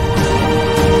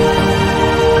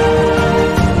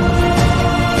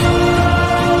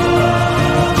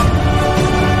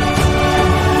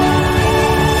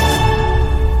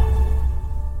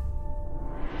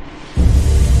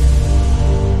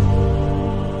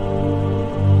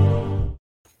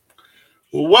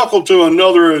Well, welcome to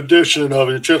another edition of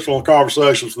Intentional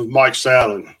Conversations with Mike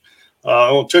Sallin.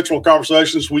 On Intentional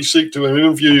Conversations, we seek to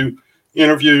interview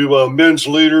men's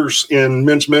leaders in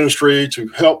men's ministry to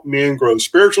help men grow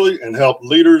spiritually and help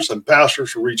leaders and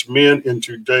pastors to reach men in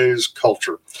today's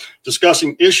culture,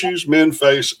 discussing issues men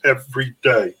face every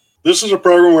day. This is a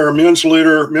program where a men's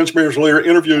marriage leader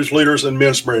interviews leaders in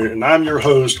men's marriage, and I'm your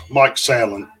host, Mike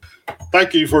Sallin.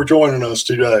 Thank you for joining us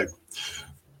today.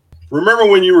 Remember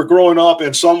when you were growing up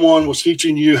and someone was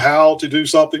teaching you how to do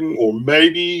something, or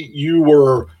maybe you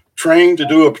were trained to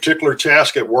do a particular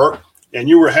task at work and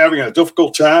you were having a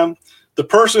difficult time? The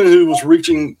person who was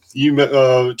teaching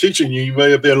you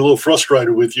may have been a little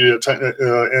frustrated with you,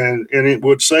 and it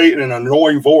would say in an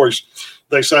annoying voice,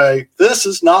 they say, "This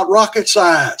is not rocket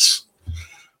science."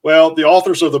 Well, the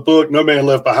authors of the book, No Man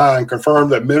Left Behind, confirm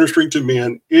that ministering to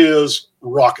men is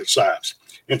rocket science.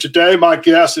 And today, my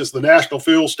guest is the National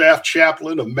Field Staff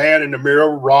Chaplain of Man in the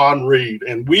Mirror, Ron Reed.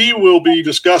 And we will be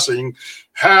discussing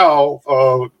how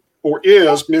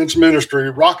is men's ministry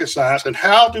rocket science, and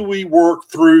how do we work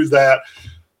through that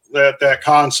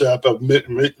concept of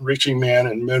reaching men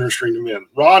and ministering to men.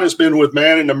 Ron has been with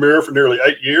Man in the Mirror for nearly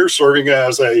 8 years, serving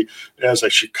as a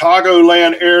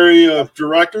Chicagoland area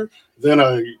director, then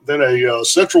a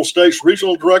Central States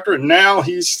regional director, and now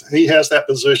he has that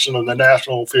position of the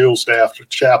National Field Staff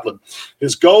Chaplain.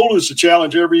 His goal is to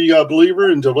challenge every believer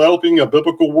in developing a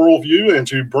biblical worldview and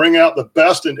to bring out the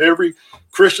best in every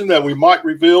Christian, that we might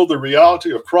reveal the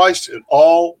reality of Christ in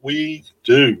all we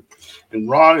do. And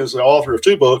Ron is the author of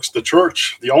 2 books, The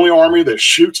Church, The Only Army That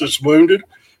Shoots Its Wounded,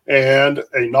 and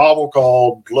a novel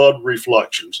called Blood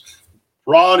Reflections.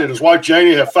 Ron and his wife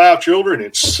Janie have 5 children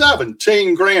and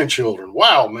 17 grandchildren.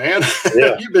 Wow, man.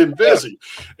 Yeah. You've been busy.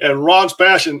 Yeah. And Ron's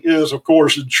passion is, of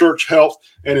course, in church health,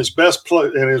 and his best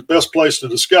place to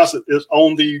discuss it is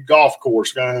on the golf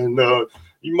course. And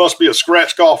you must be a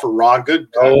scratch golfer, Ron. Good.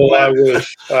 Oh, I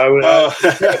wish. I would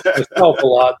help a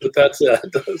lot, but that's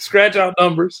scratch out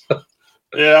numbers.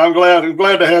 Yeah, I'm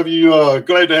glad to have you.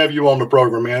 Glad to have you on the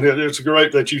program, man. It's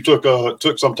great that you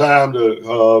took some time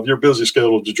to your busy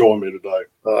schedule to join me today.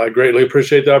 I greatly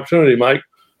appreciate the opportunity, Mike.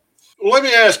 Let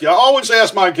me ask you. I always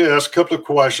ask my guests a couple of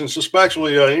questions,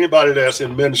 especially anybody that's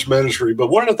in men's ministry. But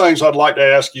one of the things I'd like to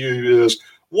ask you is,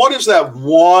 what is that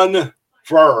one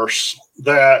verse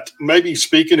that may be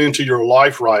speaking into your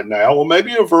life right now, or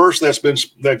maybe a verse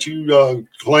that you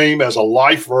claim as a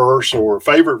life verse or a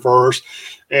favorite verse,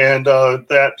 and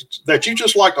that you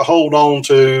just like to hold on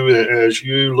to as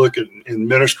you look at in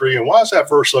ministry, and why is that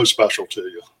verse so special to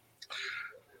you?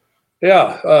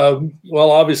 Yeah,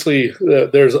 well, obviously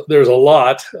there's a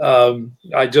lot.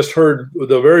 I just heard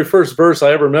the very first verse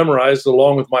I ever memorized,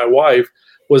 along with my wife,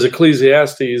 was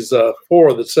Ecclesiastes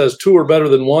 4, that says, 2 are better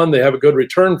than 1; they have a good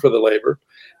return for the labor.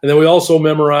 And then we also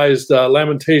memorized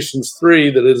Lamentations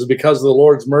 3, that it is because of the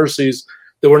Lord's mercies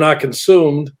that we're not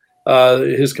consumed.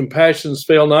 His compassions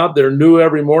fail not; they're new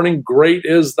every morning. Great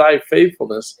is thy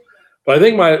faithfulness. But I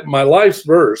think my life's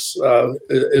verse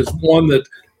is one that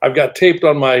I've got taped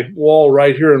on my wall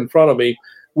right here in front of me.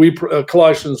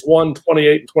 Colossians 1,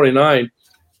 28 and 29.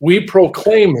 We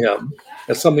proclaim him.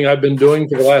 That's something I've been doing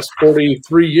for the last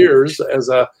 43 years as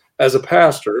a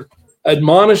pastor,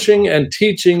 admonishing and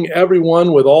teaching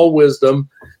everyone with all wisdom.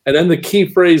 And then the key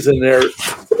phrase in there,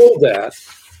 so that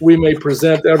we may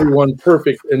present everyone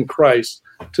perfect in Christ.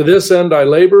 To this end I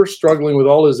labor, struggling with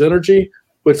all his energy,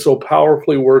 which so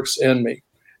powerfully works in me.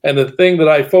 And the thing that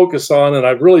I focus on, and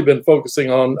I've really been focusing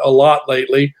on a lot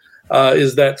lately,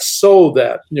 is that so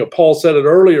that, Paul said it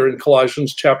earlier in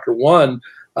Colossians chapter 1,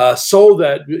 so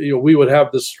that we would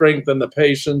have the strength and the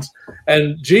patience.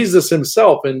 And Jesus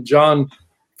himself in John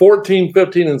 14,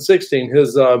 15, and 16,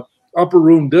 his upper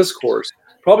room discourse,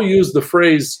 probably used the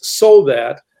phrase so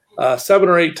that 7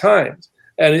 or 8 times.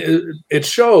 And it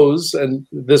shows, and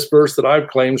this verse that I've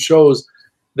claimed shows,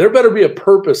 there better be a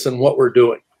purpose in what we're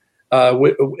doing.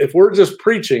 If we're just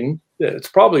preaching, it's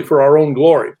probably for our own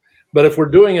glory. But if we're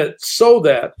doing it so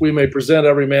that we may present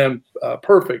every man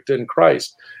perfect in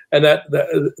Christ, and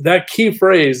that key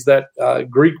phrase, that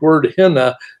Greek word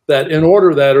hina, that in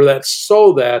order that, or that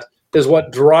so that, is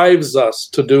what drives us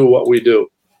to do what we do,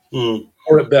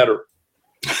 or it better.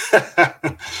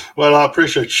 Well, I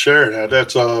appreciate you sharing that.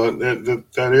 That's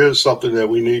that is something that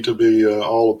we need to be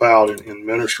all about in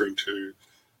ministering to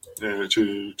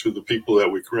the people that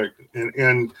we correct.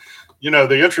 And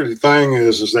the interesting thing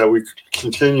is that we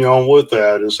continue on with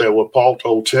that, is that what Paul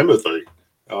told Timothy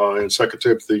in 2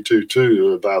 Timothy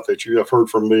 2:2 about that, you have heard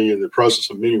from me in the presence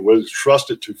of many, was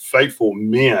trusted to faithful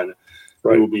men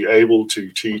Right. who will be able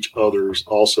to teach others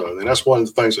also. And that's one of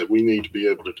the things that we need to be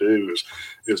able to do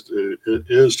is to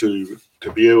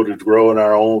be able to grow in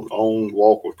our own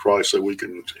walk with Christ so we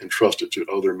can entrust it to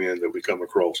other men that we come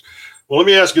across. Well, let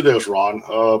me ask you this, Ron.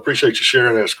 Appreciate you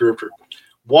sharing that scripture.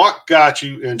 What got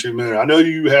you into ministry? I know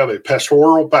you have a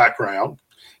pastoral background,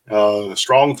 a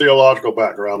strong theological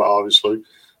background, obviously.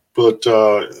 But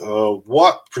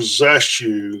what possessed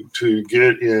you to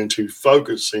get into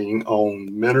focusing on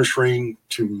ministering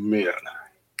to men?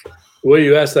 Well,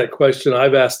 you asked that question.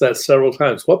 I've asked that several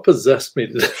times. What possessed me?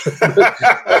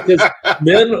 Because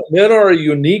men are a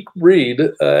unique breed,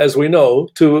 as we know,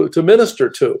 to minister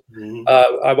to.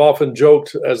 Mm-hmm. I've often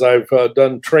joked as I've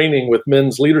done training with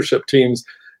men's leadership teams.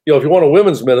 If you want a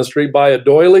women's ministry, buy a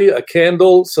doily, a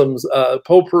candle, some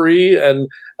potpourri, and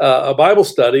a Bible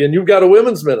study, and you've got a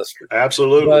women's ministry.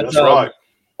 Absolutely, but, that's right.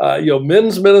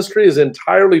 Men's ministry is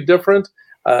entirely different.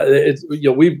 Our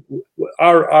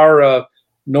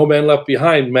No Man Left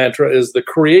Behind mantra is the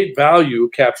create value,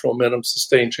 capture momentum,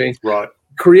 sustain change. Right.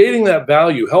 Creating that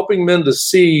value, helping men to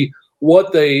see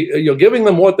what they, giving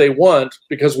them what they want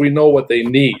because we know what they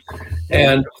need,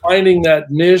 and finding that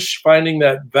niche, finding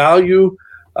that value.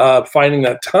 Finding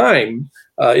that time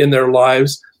in their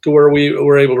lives to where we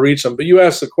were able to reach them. But you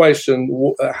asked the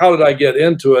question, how did I get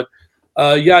into it?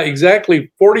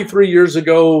 Exactly 43 years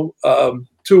ago,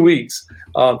 2 weeks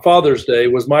on Father's Day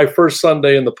was my first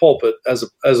Sunday in the pulpit as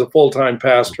a full-time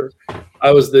pastor.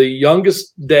 I was the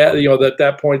youngest dad. At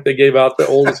that point they gave out the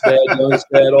oldest dad, youngest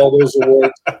dad, all those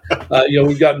awards.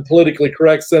 We've gotten politically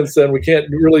correct since then. We can't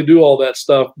really do all that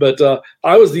stuff. But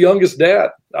I was the youngest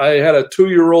dad. I had a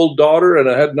 2-year-old daughter, and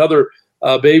I had another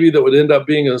baby that would end up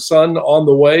being a son on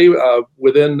the way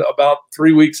within about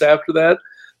 3 weeks after that.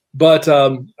 But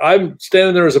I'm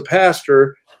standing there as a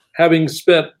pastor, having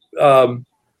spent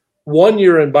 1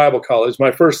 year in Bible college.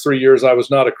 My first 3 years, I was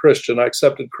not a Christian. I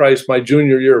accepted Christ my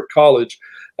junior year of college.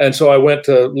 And so I went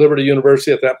to Liberty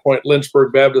University at that point,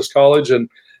 Lynchburg Baptist College, and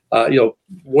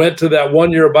went to that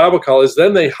 1 year of Bible college.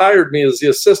 Then they hired me as the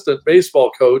assistant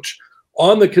baseball coach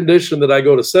on the condition that I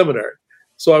go to seminary.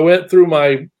 So I went through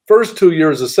my first 2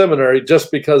 years of seminary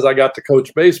just because I got to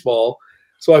coach baseball.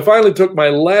 So I finally took my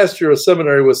last year of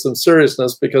seminary with some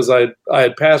seriousness because I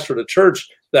had pastored a church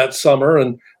that summer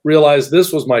and realized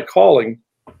this was my calling.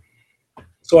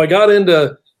 So I got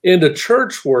into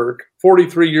church work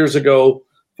 43 years ago,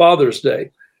 Father's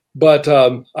Day, but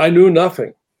I knew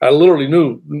nothing. I literally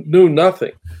knew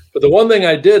nothing. But the one thing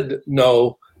I did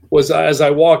know was, as I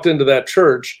walked into that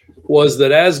church, was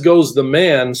that as goes the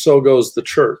man, so goes the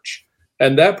church.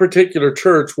 And that particular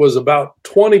church was about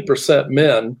 20%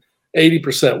 men,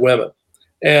 80% women,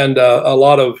 and a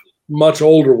lot of much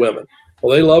older women.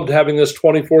 Well, they loved having this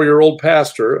 24-year-old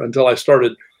pastor until I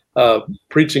started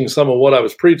preaching some of what I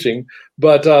was preaching.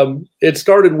 But it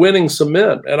started winning some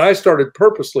men, and I started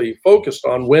purposely focused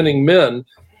on winning men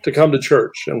to come to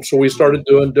church. And so we started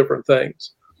doing different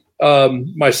things.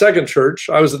 My second church,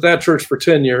 I was at that church for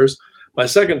 10 years. My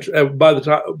second, by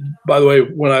the way,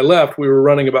 when I left, we were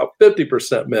running about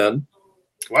 50% men.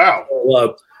 Wow.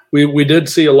 So, we did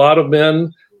see a lot of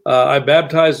men. I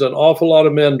baptized an awful lot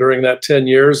of men during that 10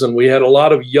 years, and we had a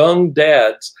lot of young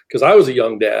dads, because I was a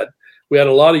young dad. We had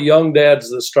a lot of young dads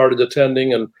that started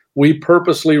attending, and we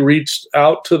purposely reached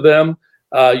out to them.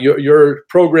 Your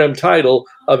program title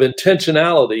of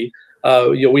intentionality,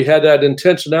 we had that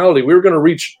intentionality. We were going to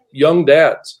reach young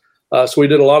dads. So we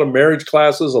did a lot of marriage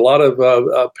classes, a lot of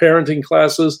parenting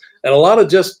classes, and a lot of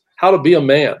just how to be a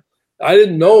man. I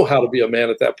didn't know how to be a man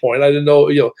at that point. I didn't know,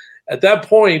 at that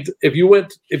point, if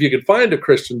you could find a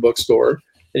Christian bookstore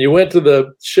and you went to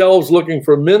the shelves looking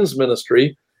for men's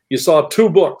ministry, you saw two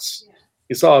books.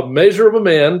 You saw A Measure of a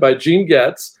Man by Gene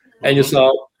Getz, and you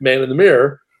saw Man in the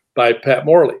Mirror by Pat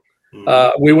Morley.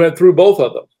 We went through both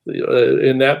of them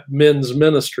in that men's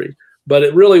ministry, but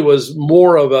it really was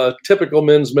more of a typical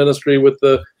men's ministry with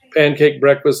the pancake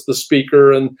breakfast, the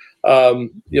speaker, and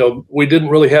we didn't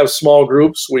really have small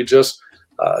groups. We just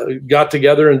got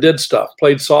together and did stuff,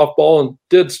 played softball and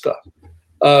did stuff.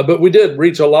 But we did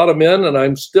reach a lot of men, and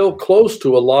I'm still close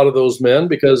to a lot of those men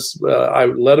because I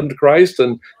led them to Christ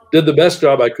and did the best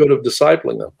job I could of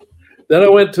discipling them. Then I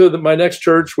went to my next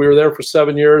church. We were there for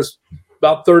 7 years,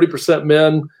 about 30%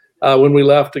 men. When we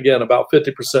left, again, about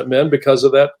 50% men because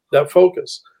of that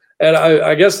focus. And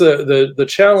I guess the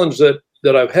challenge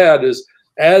that I've had is,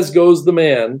 as goes the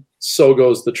man, so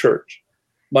goes the church.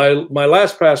 My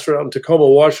last pastor out in Tacoma,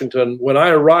 Washington, when I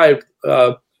arrived,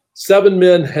 7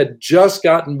 men had just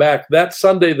gotten back. That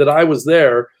Sunday that I was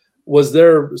there was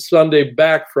their Sunday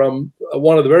back from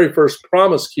one of the very first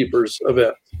Promise Keepers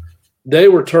events. They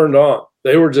were turned on.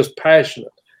 They were just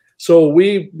passionate. So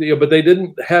but they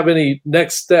didn't have any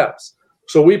next steps.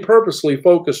 So we purposely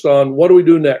focused on what do we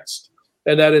do next?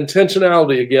 And that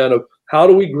intentionality again of how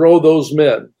do we grow those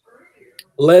men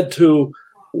led to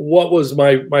what was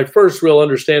my first real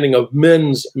understanding of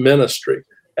men's ministry.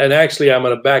 And actually, I'm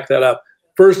going to back that up.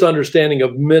 First understanding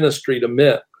of ministry to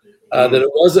men. That it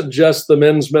wasn't just the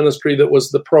men's ministry that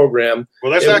was the program.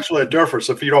 Well, that's actually a difference,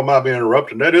 if you don't mind me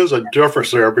interrupting. That is a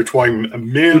difference there between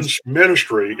men's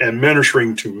ministry and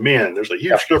ministering to men. There's a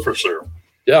huge difference there.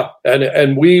 Yeah,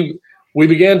 and we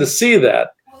began to see that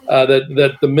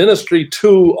the ministry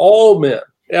to all men,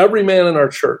 every man in our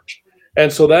church.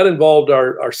 And so that involved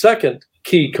our second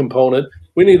key component.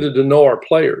 We needed to know our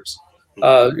players.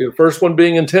 First one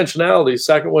being intentionality.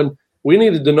 Second one, we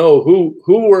needed to know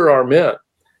who were our men.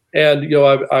 And,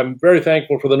 I'm very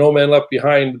thankful for the No Man Left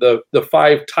Behind, the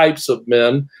 5 types of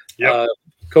men. Yep.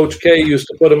 Coach K used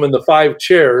to put them in the 5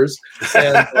 chairs.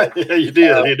 And, yeah, you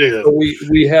did. So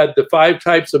we had the 5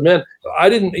 types of men. I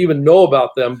didn't even know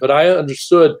about them, but I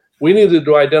understood we needed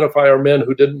to identify our men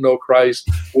who didn't know Christ.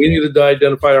 We needed to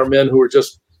identify our men who were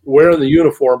just wearing the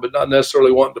uniform, but not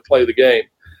necessarily wanting to play the game.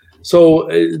 So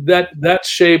that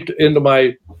shaped into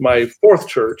my 4th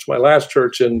church, my last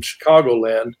church in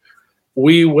Chicagoland.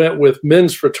 We went with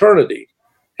men's fraternity,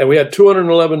 and we had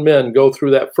 211 men go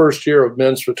through that first year of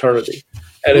men's fraternity.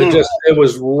 And it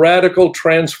was radical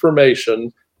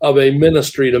transformation of a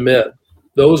ministry to men.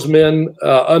 Those men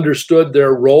understood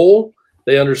their role.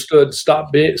 They understood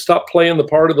stop playing the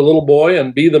part of the little boy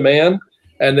and be the man.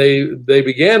 And they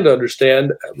began to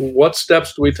understand what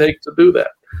steps do we take to do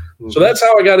that. So that's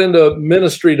how I got into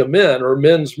ministry to men, or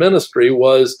men's ministry,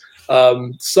 was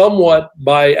somewhat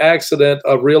by accident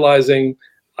of realizing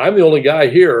I'm the only guy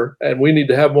here and we need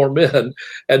to have more men.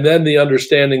 And then the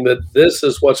understanding that this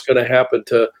is what's going to happen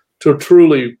to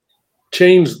truly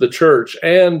change the church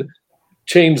and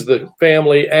change the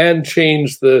family and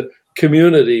change the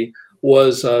community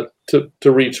was to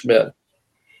reach men.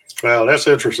 Well, that's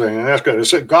interesting, and that's good.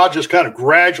 So God just kind of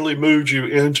gradually moved you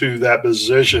into that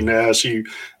position as you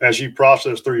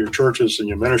processed through your churches and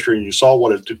your ministry, and you saw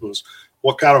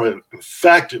what kind of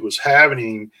effect it was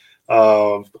having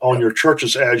on your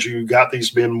churches as you got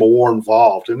these men more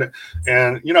involved. And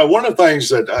one of the things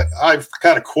that I've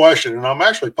kind of questioned, and I'm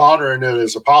actually pondering it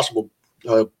as a possible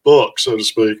book, so to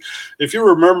speak. If you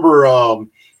remember.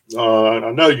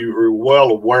 I know you were well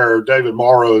aware of David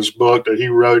Morrow's book that he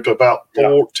wrote about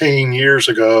 14 years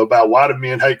ago about why do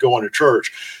men hate going to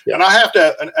church. Yeah. And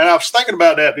I was thinking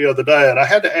about that the other day, and I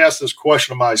had to ask this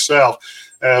question of myself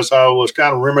as I was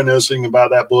kind of reminiscing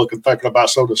about that book and thinking about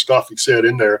some of the stuff he said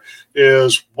in there,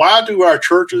 is why do our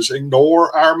churches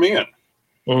ignore our men?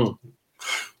 Mm.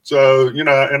 So, and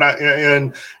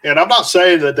I'm not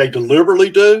saying that they deliberately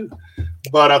do,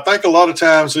 but I think a lot of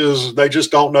times is they just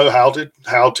don't know how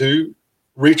to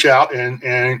reach out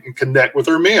and connect with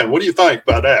their men. What do you think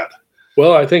about that?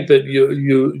 Well, I think that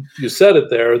you said it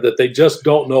there, that they just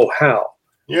don't know how.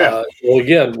 Yeah. Well,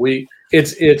 again,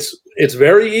 it's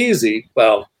very easy.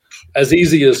 Well, as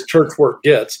easy as church work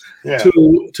gets,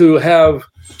 to have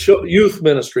youth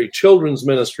ministry, children's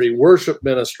ministry, worship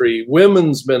ministry,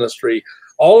 women's ministry.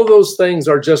 All of those things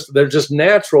they're just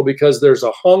natural because there's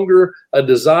a hunger, a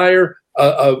desire,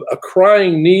 a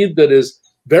crying need that is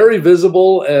very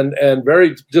visible and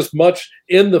very just much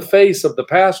in the face of the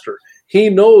pastor. He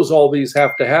knows all these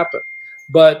have to happen.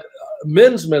 But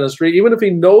men's ministry, even if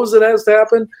he knows it has to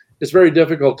happen, it's very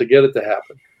difficult to get it to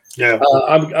happen. Yeah,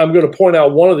 I'm going to point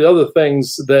out one of the other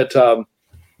things that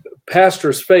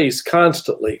pastors face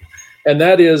constantly, and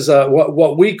that is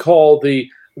what we call the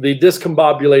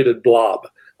discombobulated blob,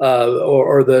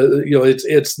 or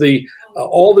it's the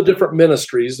all the different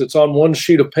ministries. It's on one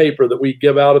sheet of paper that we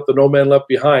give out at the No Man Left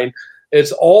Behind.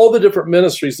 It's all the different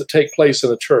ministries that take place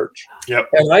in a church. Yep.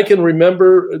 And I can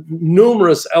remember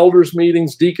numerous elders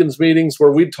meetings, deacons meetings,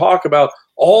 where we'd talk about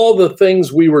all the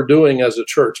things we were doing as a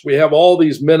church. We have all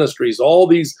these ministries, all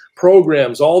these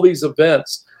programs, all these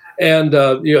events. And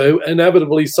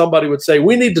inevitably somebody would say,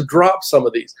 we need to drop some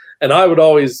of these. And I would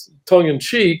always, tongue in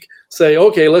cheek, say,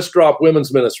 okay, let's drop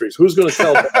women's ministries. Who's going to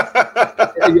tell them?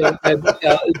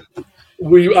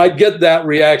 I get that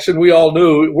reaction. We all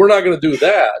knew we're not going to do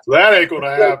that. That ain't going to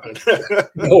happen.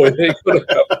 No, it ain't going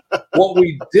to happen.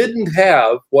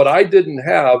 What I didn't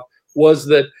have was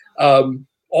that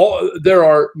there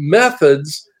are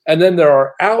methods and then there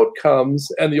are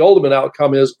outcomes, and the ultimate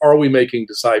outcome is, are we making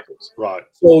disciples? Right.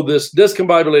 So this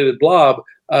discombobulated blob,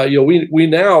 we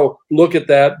now look at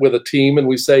that with a team and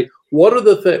we say, what are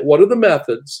the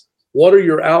methods? What are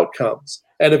your outcomes?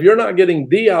 And if you're not getting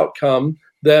the outcome,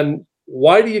 then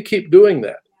why do you keep doing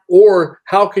that? or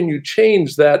how can you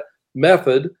change that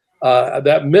method,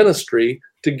 that ministry,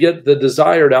 to get the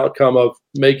desired outcome of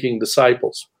making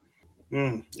disciples?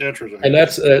 Interesting. And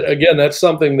that's again, that's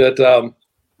something that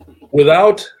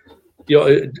without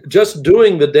just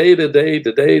doing the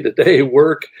day-to-day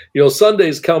work,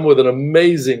 Sundays come with an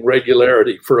amazing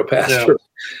regularity for a pastor.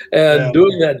 And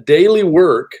doing that daily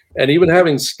work, and even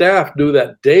having staff do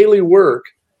that daily work,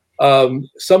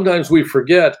 sometimes we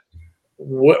forget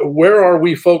where are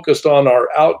we focused on our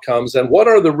outcomes, and what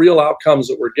are the real outcomes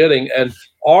that we're getting, and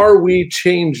are we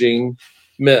changing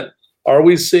men? Are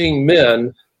we seeing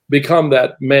men become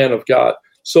that man of God?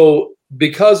 So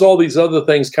because all these other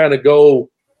things kind of go,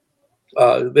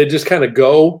 they just kind of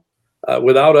go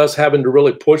without us having to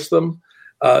really push them.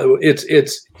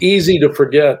 It's easy to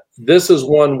forget this is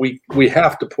one we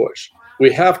have to push.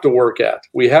 We have to work at.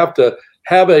 We have to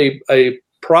have a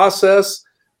process,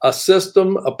 a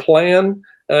system, a plan.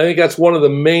 And I think that's one of the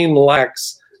main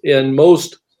lacks in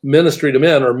most ministry to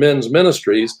men or men's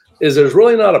ministries is there's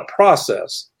really not a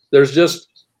process. There's just,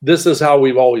 this is how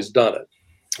we've always done it.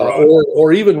 Right.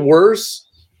 Or even worse,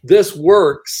 this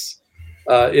works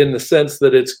in the sense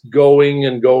that it's going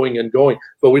and going and going,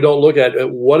 but we don't look at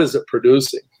what is it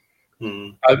producing.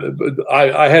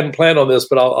 I hadn't planned on this,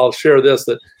 but I'll share this,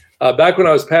 that back when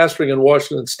I was pastoring in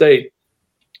Washington State,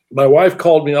 my wife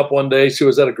called me up one day. She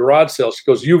was at a garage sale. She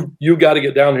goes, you got to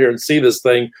get down here and see this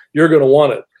thing. You're going to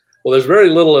want it. Well, there's very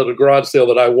little at a garage sale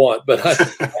that I want, but I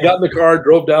got in the car,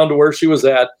 drove down to where she was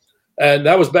at. And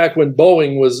that was back when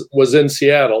Boeing was in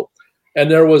Seattle. And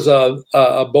there was a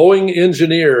Boeing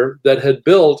engineer that had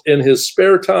built in his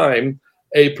spare time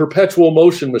a perpetual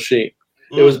motion machine.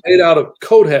 It was made out of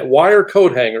wire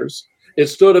coat hangers. It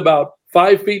stood about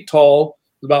 5 feet tall,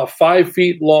 about 5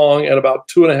 feet long, and about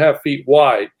 2.5 feet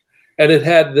wide. And it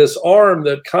had this arm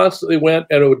that constantly went,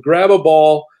 and it would grab a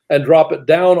ball and drop it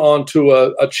down onto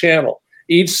a channel.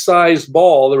 Each sized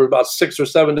ball, there were about 6 or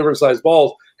 7 different sized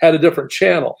balls, had a different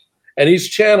channel. And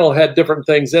each channel had different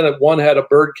things in it. One had a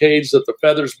bird cage that the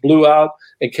feathers blew out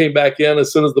and came back in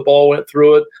as soon as the ball went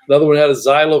through it. Another one had a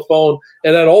xylophone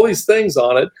and had all these things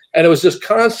on it. And it was just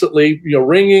constantly,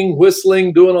 ringing,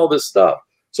 whistling, doing all this stuff.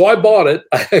 So I bought it.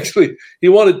 He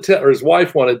wanted his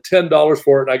wife wanted $10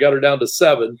 for it, and I got her down to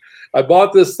 $7. I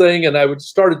bought this thing, and I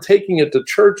started taking it to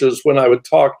churches when I would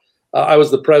talk. I was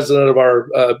the president of our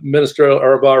ministerial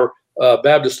or of our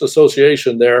Baptist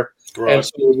association there. Right. And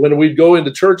so when we'd go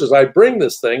into churches, I'd bring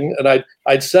this thing and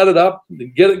I'd set it up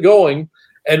and get it going.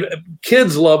 And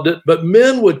kids loved it, but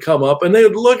men would come up and they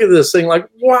would look at this thing like,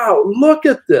 wow, look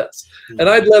at this. And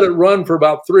I'd let it run for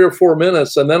about 3 or 4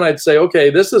 minutes. And then I'd say, okay,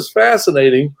 this is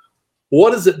fascinating.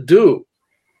 What does it do?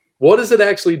 What is it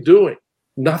actually doing?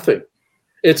 Nothing.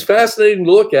 It's fascinating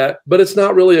to look at, but it's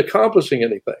not really accomplishing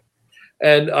anything.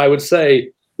 And I would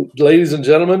say, ladies and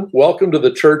gentlemen, welcome to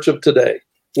the church of today.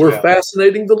 We're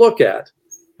fascinating to look at,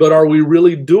 but are we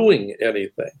really doing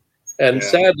anything? And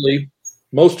sadly,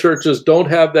 most churches don't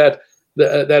have that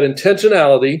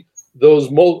intentionality,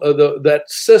 that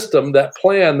system, that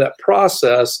plan, that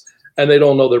process, and they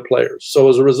don't know their players. So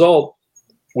as a result,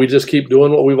 we just keep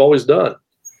doing what we've always done.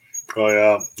 Oh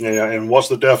yeah. And what's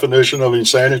the definition of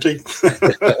insanity?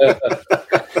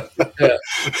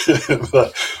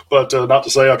 but not to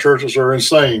say our churches are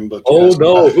insane. But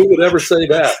no, who would ever say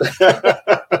that?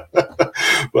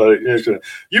 But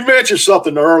you mentioned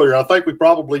something earlier. I think we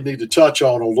probably need to touch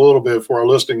on a little bit for our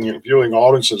listening and viewing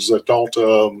audiences that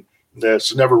don't,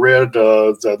 that's never read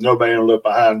the No Man Left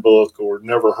Behind book or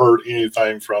never heard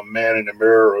anything from Man in the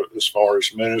Mirror as far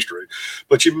as ministry.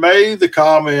 But you made the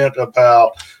comment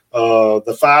about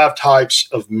the 5 types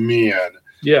of men.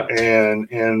 Yeah.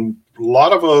 And a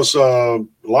lot of us, a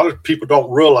lot of people don't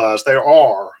realize there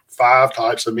are 5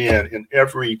 types of men in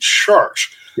every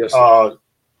church. Yes.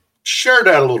 Share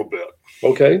that a little bit.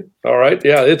 Okay. All right.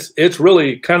 Yeah. It's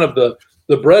really kind of the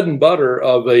bread and butter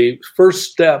of a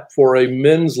first step for a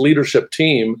men's leadership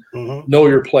team. Mm-hmm. Know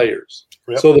your players.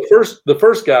 Yep. So the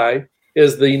first guy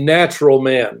is the natural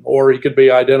man, or he could be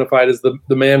identified as the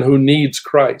man who needs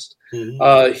Christ.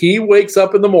 Mm-hmm. He wakes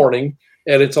up in the morning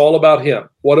and it's all about him.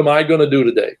 What am I going to do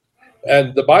today?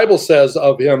 And the Bible says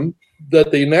of him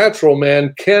that the natural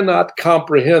man cannot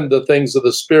comprehend the things of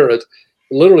the Spirit.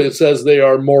 Literally, it says they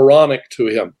are moronic to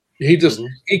him.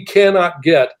 He cannot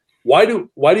get, why do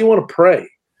you want to pray?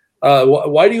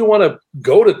 Why do you want to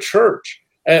go to church?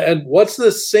 And what's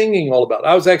this singing all about?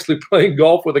 I was actually playing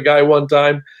golf with a guy one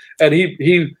time, and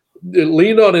he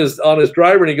leaned on his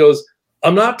driver and he goes,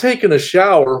 I'm not taking a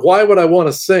shower. Why would I want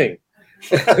to sing?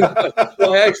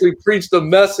 So I actually preached a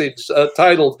message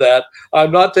titled that,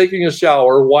 I'm not taking a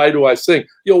shower, why do I sing?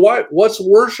 What's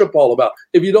worship all about?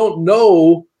 If you don't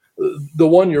know the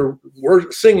one you're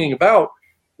singing about,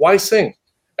 why sing?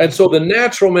 And so the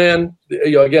natural man,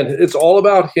 again, it's all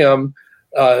about him.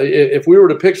 If we were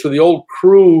to picture the old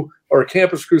Cru or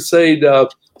Campus Crusade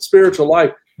spiritual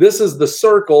life, this is the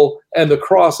circle and the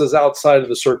cross is outside of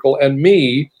the circle, and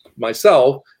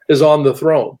myself, is on the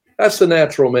throne. That's the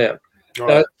natural man.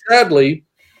 Right. Sadly,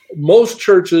 most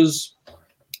churches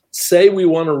say we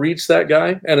want to reach that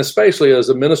guy, and especially as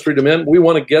a ministry to men, we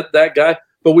want to get that guy,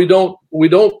 but we don't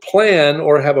plan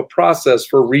or have a process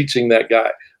for reaching that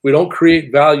guy. We don't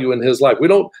create value in his life. We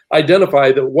don't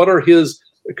identify that what are his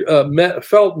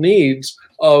felt needs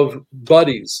of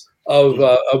buddies,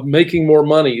 of making more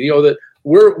money. That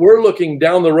we're looking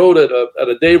down the road at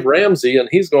a Dave Ramsey, and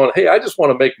he's going, hey, I just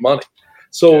want to make money.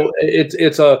 So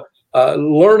it's a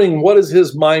learning what is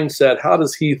his mindset, how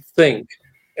does he think,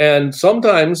 and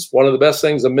sometimes one of the best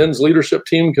things a men's leadership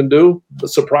team can do,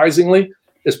 surprisingly,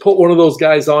 is put one of those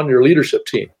guys on your leadership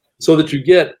team, so that you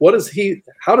get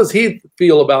how does he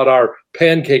feel about our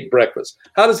pancake breakfast?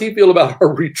 How does he feel about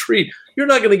our retreat? You're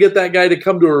not going to get that guy to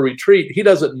come to a retreat. He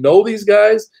doesn't know these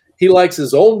guys. He likes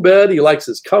his own bed. He likes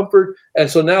his comfort. And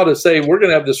so now to say, we're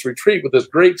going to have this retreat with this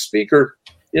great speaker,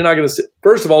 you're not going to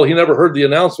first of all, he never heard the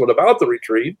announcement about the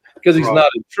retreat because he's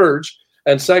not in church.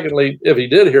 And secondly, if he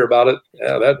did hear about it,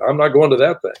 I'm not going to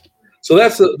that thing. So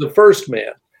that's the first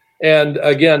man. And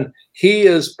again, he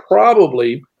is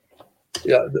probably,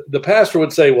 the pastor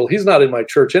would say, well, he's not in my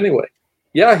church anyway.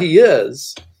 Yeah, he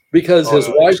is, because his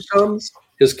wife comes,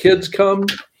 his kids come,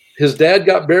 his dad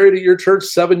got buried at your church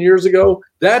 7 years ago.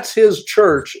 That's his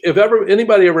church. If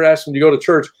anybody ever asks him to go to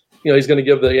church, he's going to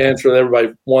give the answer that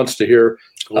everybody wants to hear.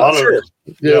 A lot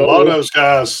of those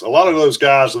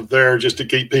guys are there just to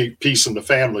keep peace in the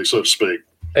family, so to speak.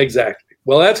 Exactly.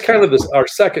 Well, that's kind of our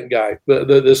second guy.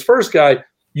 This first guy,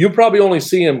 you probably only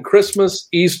see him Christmas,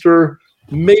 Easter,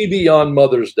 maybe on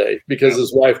Mother's Day, because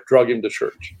his wife drug him to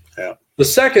church. Yeah. The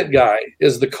second guy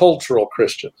is the cultural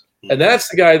Christian, and that's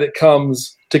the guy that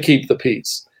comes to keep the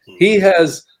peace. He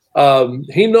has,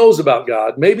 he knows about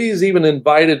God. Maybe he's even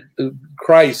invited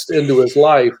Christ into his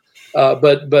life,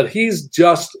 but he's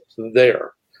just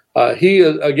there. He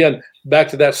is, again, back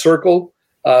to that circle.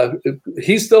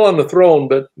 He's still on the throne,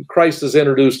 but Christ is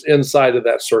introduced inside of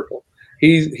that circle.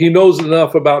 He knows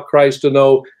enough about Christ to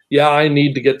know, I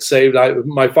need to get saved.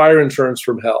 My fire insurance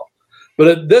from hell.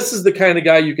 But this is the kind of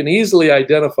guy you can easily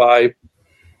identify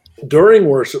during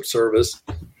worship service.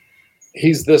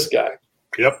 He's this guy.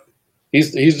 Yep.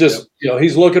 He's just,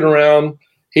 he's looking around.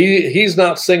 He's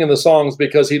not singing the songs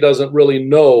because he doesn't really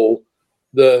know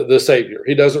the Savior.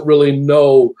 He doesn't really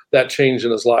know that change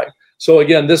in his life. So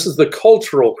again, this is the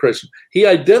cultural Christian. He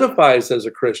identifies as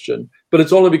a Christian, but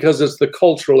it's only because it's the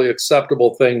culturally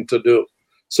acceptable thing to do.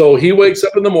 So he wakes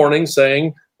up in the morning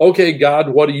saying, okay, God,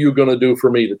 what are you going to do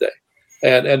for me today?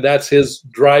 And that's his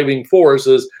driving force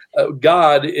is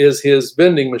God is his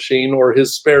vending machine or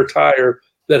his spare tire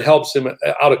that helps him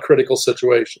out of critical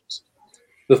situations.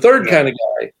 The third kind of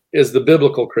guy is the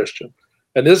biblical Christian.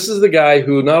 And this is the guy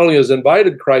who not only has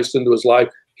invited Christ into his life,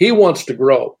 he wants to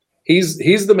grow.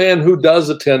 He's the man who does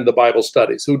attend the Bible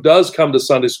studies, who does come to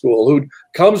Sunday school, who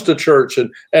comes to church and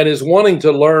is wanting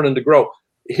to learn and to grow.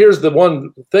 Here's the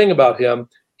one thing about him.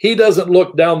 He doesn't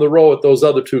look down the row at those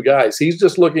other two guys. He's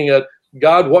just looking at,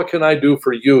 God, what can I do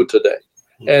for you today?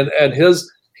 And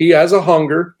he has a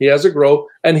hunger, he has a growth,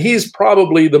 and he's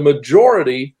probably the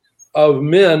majority of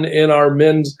men in our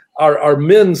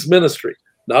men's ministry.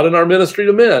 Not in our ministry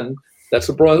to men, that's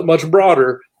much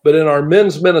broader, but in our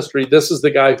men's ministry, this is the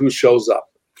guy who shows up.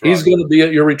 Right. He's going to be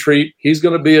at your retreat. He's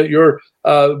going to be at your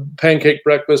pancake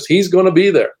breakfast. He's going to be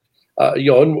there.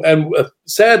 And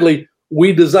sadly,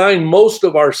 we design most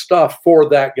of our stuff for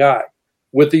that guy,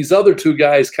 with these other two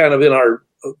guys kind of in our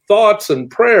thoughts and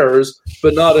prayers,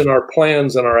 but not in our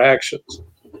plans and our actions.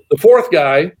 The fourth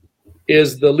guy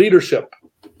is the leadership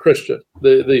Christian,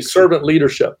 the servant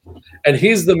leadership. And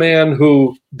he's the man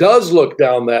who does look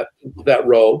down that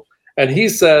row, and he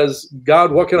says,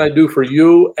 God, what can I do for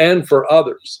you and for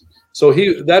others? So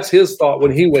that's his thought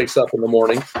when he wakes up in the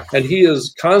morning, and he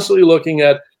is constantly looking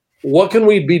at, what can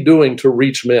we be doing to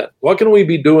reach men? What can we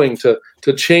be doing to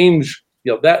change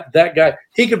that guy?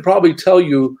 He could probably tell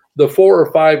you the 4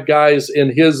 or 5 guys in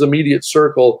his immediate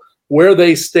circle where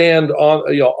they stand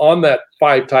on that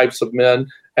 5 types of men,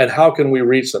 and how can we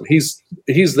reach them? He's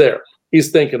there.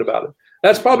 He's thinking about it.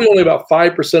 That's probably only about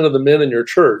 5% of the men in your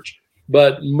church,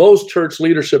 but most church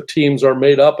leadership teams are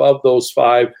made up of those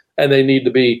 5, and they need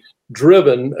to be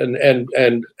driven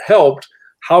and helped,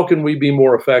 how can we be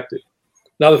more effective?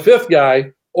 Now, the fifth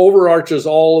guy overarches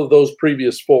all of those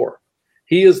previous four.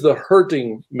 He is the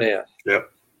hurting man.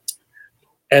 Yep.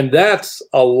 And that's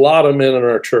a lot of men in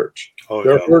our church.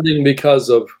 They're hurting because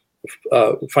of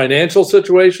financial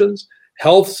situations,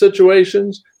 health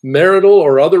situations, marital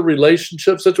or other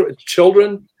relationship situations,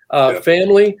 children,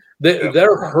 family.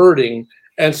 They're hurting.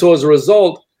 And so as a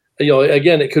result,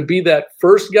 again, it could be that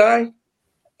first guy,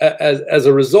 as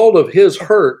a result of his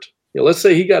hurt, let's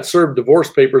say he got served divorce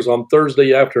papers on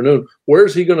Thursday afternoon.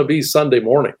 Where's he going to be Sunday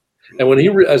morning? And when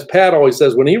as Pat always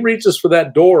says, when he reaches for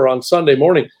that door on Sunday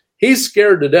morning, he's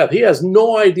scared to death. He has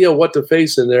no idea what to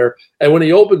face in there. And when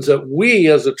he opens it, we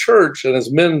as a church and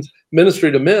as men's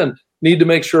ministry to men need to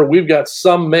make sure we've got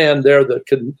some man there that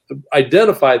can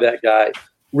identify that guy,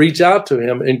 reach out to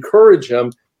him, encourage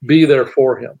him, be there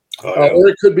for him. Or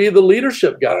it could be the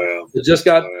leadership guy that just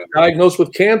got diagnosed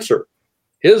with cancer.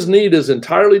 His need is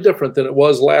entirely different than it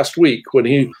was last week when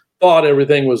he thought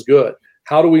everything was good.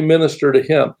 How do we minister to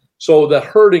him? So the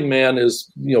hurting man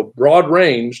is, broad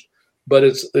ranged, but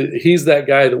he's that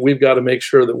guy that we've got to make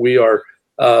sure that we are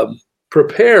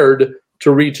prepared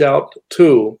to reach out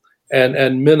to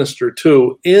and minister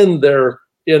to in their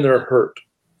hurt.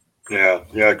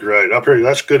 Yeah, great.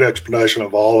 That's a good explanation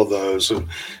of all of those,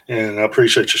 and I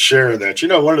appreciate you sharing that.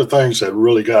 One of the things that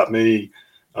really got me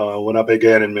when I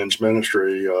began in men's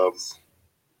ministry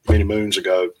many moons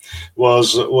ago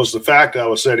was the fact that I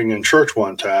was sitting in church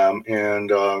one time,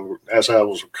 and as I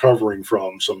was recovering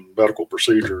from some medical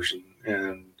procedures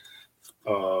and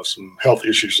some health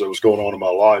issues that was going on in my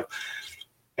life,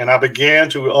 and I began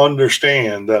to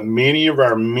understand that many of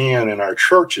our men in our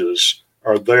churches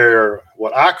are there,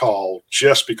 what I call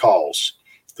just because.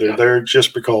 They're there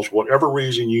just because whatever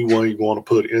reason you want to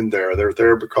put in there, they're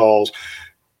there because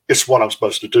it's what I'm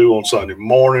supposed to do on Sunday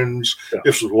mornings.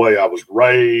 This is the way I was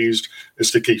raised.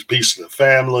 It's to keep peace in the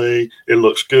family. It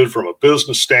looks good from a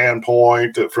business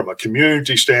standpoint, from a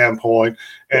community standpoint.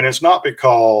 And it's not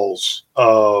because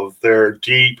of their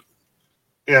deep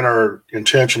inner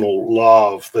intentional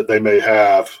love that they may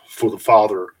have for the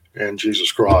Father and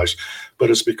Jesus Christ,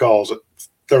 but it's because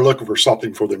they're looking for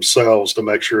something for themselves to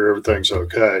make sure everything's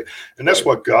okay. And that's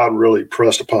what God really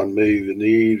pressed upon me, the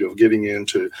need of getting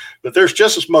into. But there's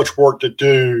just as much work to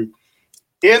do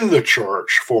in the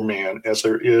church for men as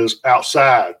there is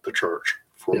outside the church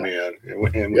for men. And we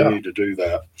need to do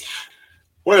that.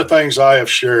 One of the things I have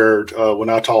shared when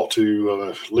I talk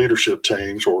to leadership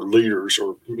teams or leaders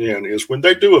or men is when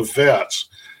they do events,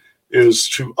 is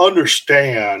to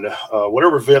understand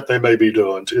whatever event they may be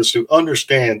doing, is to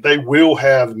understand they will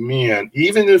have men,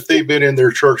 even if they've been in their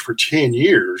church for 10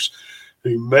 years,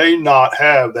 who may not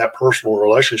have that personal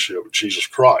relationship with Jesus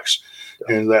Christ,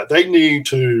 and that they need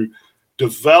to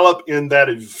develop in that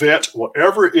event,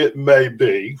 whatever it may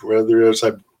be, whether it's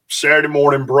a Saturday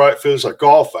morning breakfast, a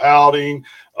golf outing,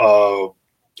 a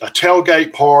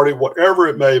tailgate party, whatever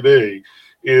it may be,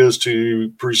 is to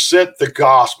present the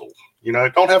gospel.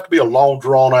 It don't have to be a long,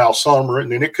 drawn-out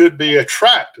sermon, and it could be a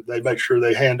tract that they make sure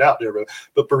they hand out to everybody,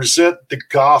 but present the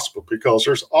gospel, because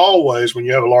there's always, when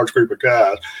you have a large group of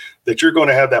guys, that you're going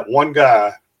to have that one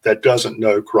guy that doesn't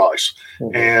know Christ,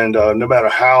 and no matter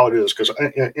how it is, because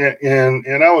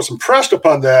and I was impressed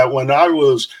upon that when I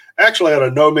was actually at a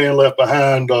No Man Left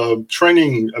Behind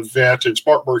training event in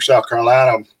Spartanburg, South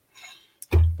Carolina,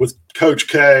 with Coach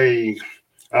K.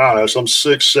 I don't know, some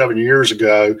 6-7 years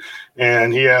ago,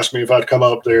 and he asked me if I'd come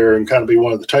up there and kind of be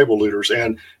one of the table leaders.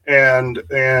 And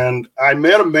I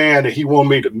met a man that he wanted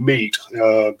me to meet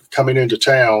coming into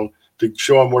town to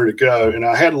show him where to go. And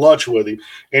I had lunch with him,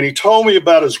 and he told me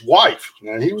about his wife.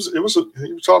 And he was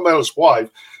talking about his wife,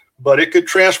 but it could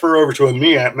transfer over to a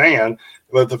man.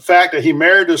 But the fact that he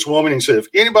married this woman, he said, if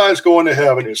anybody's going to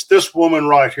heaven, it's this woman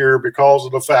right here, because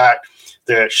of the fact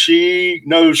that she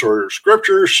knows her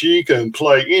scriptures. She can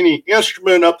play any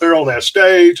instrument up there on that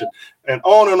stage, and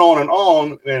on and on and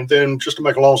on. And then, just to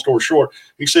make a long story short,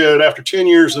 he said after 10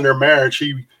 years in their marriage,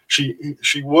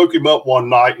 she woke him up one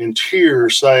night in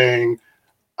tears saying,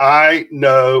 I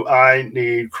know I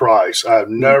need Christ. I've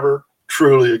never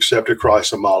truly accepted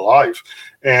Christ in my life.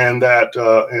 And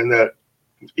that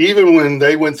even when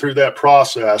they went through that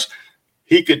process,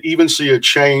 he could even see a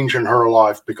change in her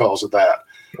life because of that.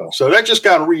 So that just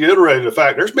kind of reiterated the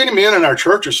fact there's many men in our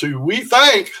churches who we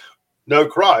think know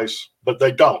Christ, but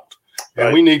they don't.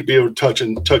 And we need to be able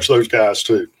to touch those guys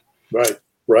too.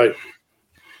 Right.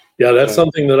 Yeah, that's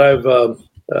something that I've,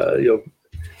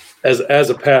 as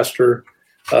a pastor,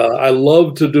 I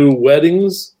love to do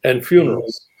weddings and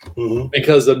funerals,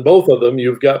 because in both of them,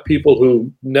 you've got people who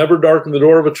never darken the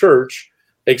door of a church,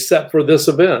 except for this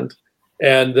event.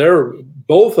 And they're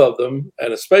both of them,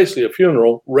 and especially a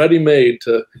funeral, ready-made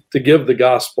to give the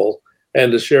gospel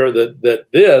and to share that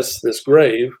this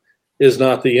grave is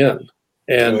not the end.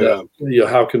 And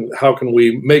how can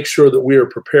we make sure that we are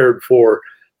prepared for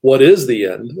what is the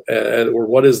end, or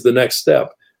what is the next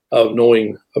step of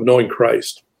knowing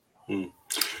Christ?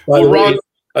 By the way,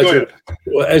 Ron,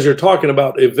 as you're talking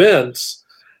about events,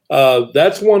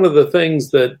 that's one of the things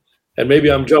that, and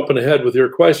maybe I'm jumping ahead with your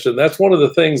question, that's one of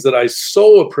the things that I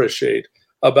so appreciate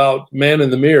about Man in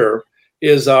the Mirror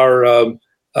is our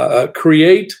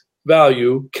create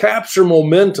value, capture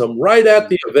momentum right at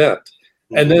the event,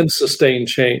 and then sustain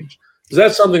change. Because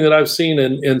that's something that I've seen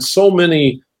in so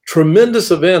many tremendous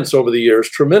events over the years,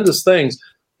 tremendous things.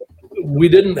 We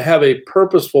didn't have a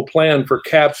purposeful plan for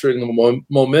capturing the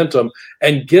momentum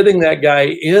and getting that guy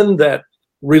in that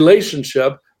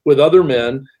relationship with other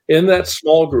men in that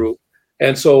small group.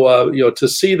 And so, to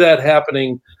see that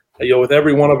happening, with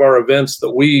every one of our events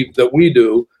that we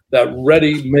do, that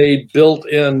ready-made,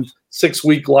 built-in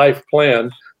 6-week life plan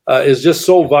is just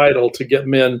so vital to get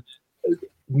men,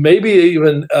 maybe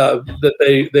even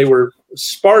that they were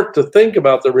sparked to think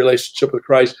about their relationship with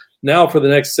Christ. Now for the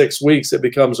next 6 weeks, it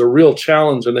becomes a real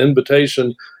challenge and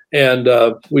invitation. And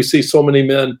we see so many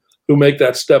men who make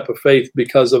that step of faith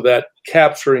because of that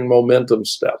capturing momentum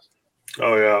step.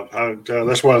 Oh, yeah.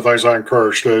 That's one of the things I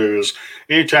encourage too is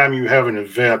anytime you have an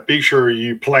event, be sure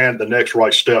you plan the next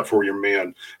right step for your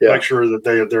men. Yeah. Make sure that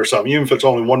there's something. Even if it's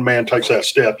only one man takes that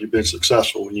step, you've been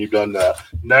successful when you've done that.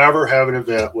 Never have an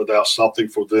event without something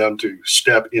for them to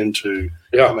step into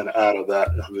coming out of that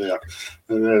event.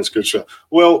 And that's good stuff.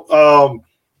 Well,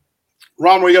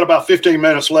 Ron, we got about 15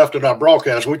 minutes left in our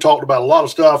broadcast. We talked about a lot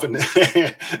of stuff, and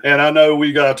and I know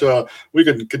we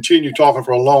can continue talking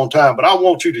for a long time, but I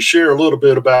want you to share a little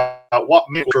bit about what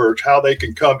church, how they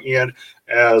can come in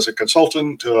as a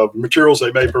consultant, materials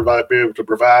they may be able to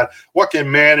provide. What can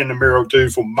Man in the Mirror do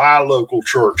for my local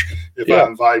church if I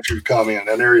invite you to come in,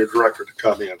 an area director to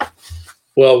come in?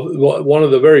 Well, one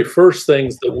of the very first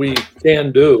things that we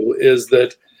can do is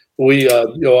that we,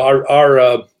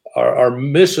 our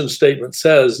mission statement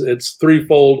says it's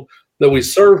threefold: that we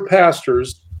serve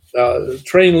pastors,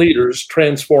 train leaders,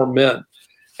 transform men.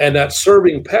 And that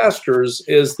serving pastors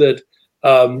is that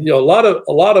a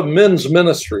lot of men's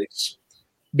ministries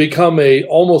become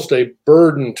almost a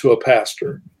burden to a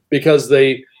pastor because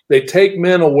they take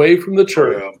men away from the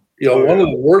church. One of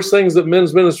the worst things that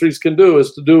men's ministries can do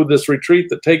is to do this retreat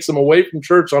that takes them away from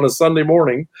church on a Sunday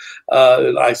morning.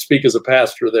 I speak as a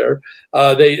pastor there.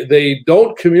 They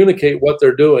don't communicate what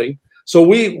they're doing. So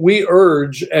we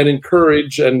urge and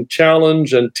encourage and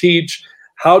challenge and teach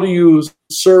how do you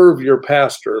serve your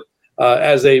pastor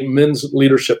as a men's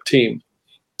leadership team.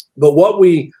 But what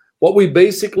we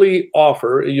basically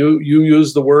offer, you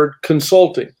use the word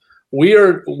consulting.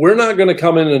 We're not going to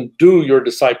come in and do your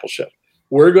discipleship.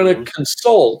 We're going to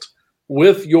consult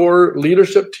with your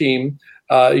leadership team,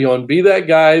 and be that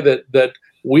guy that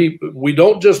we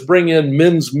don't just bring in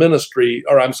men's ministry,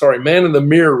 Man in the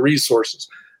Mirror resources.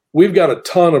 We've got a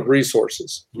ton of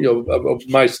resources. Of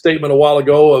my statement a while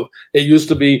ago of it used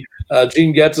to be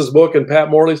Gene Getz's book and Pat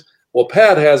Morley's. Well,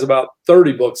 Pat has about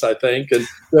 30 books, I think, and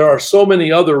there are so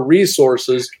many other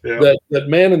resources that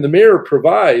Man in the Mirror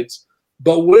provides.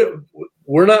 But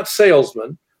we're not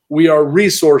salesmen. We are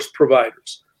resource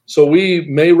providers. So we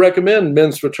may recommend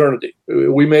men's fraternity.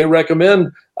 We may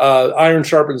recommend Iron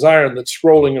Sharpens Iron that's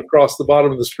scrolling across the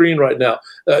bottom of the screen right now.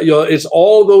 It's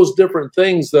all those different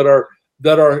things that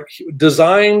are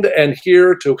designed and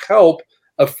here to help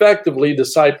effectively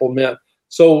disciple men.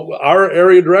 So our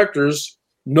area directors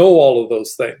know all of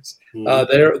those things.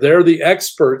 They're the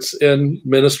experts in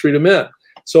ministry to men.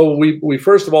 So we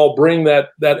first of all bring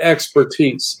that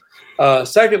expertise.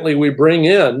 Secondly, we bring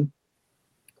in,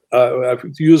 I've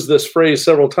used this phrase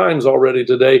several times already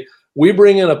today, we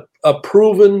bring in a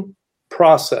proven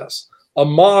process, a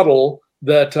model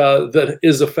that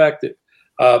is effective.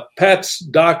 Pat's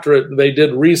doctorate, they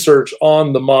did research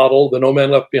on the model, the No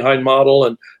Man Left Behind model,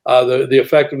 and the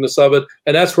effectiveness of it.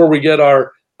 And that's where we get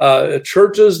our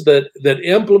churches that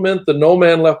implement the No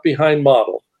Man Left Behind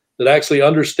model, that actually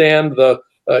understand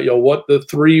what the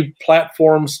 3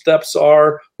 platform steps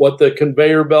are, what the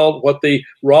conveyor belt, what the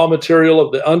raw material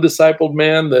of the undiscipled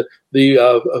man,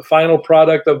 the final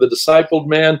product of the discipled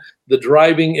man, the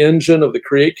driving engine of the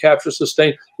create, capture,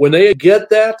 sustain. When they get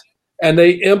that and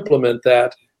they implement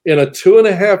that in a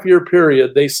 2.5-year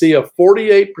period, they see a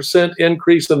 48%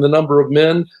 increase in the number of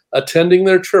men attending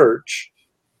their church.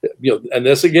 And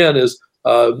this again is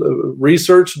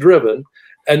research driven.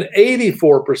 an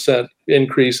 84%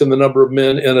 increase in the number of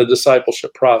men in a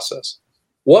discipleship process.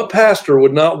 What pastor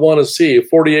would not want to see a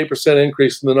 48%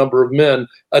 increase in the number of men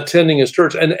attending his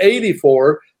church and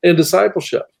 84 in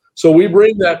discipleship? So we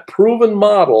bring that proven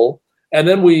model, and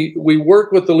then we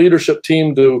work with the leadership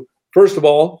team to, first of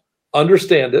all,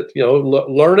 understand it,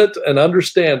 learn it and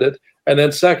understand it, and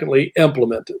then secondly,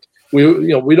 implement it.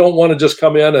 We don't want to just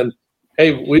come in and,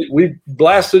 hey, we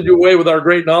blasted you away with our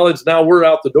great knowledge, now we're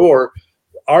out the door.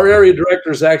 Our area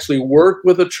directors actually work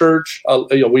with a church.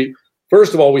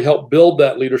 First of all, we help build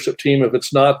that leadership team if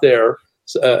it's not there.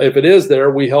 If it is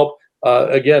there, we help,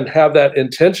 again, have that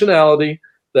intentionality,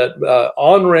 that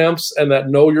on-ramps, and that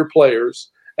know your players.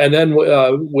 And then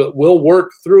we'll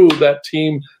work through that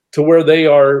team to where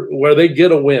they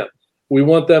get a win. We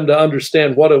want them to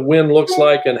understand what a win looks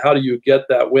like and how do you get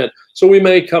that win. So we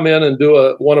may come in and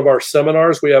do one of our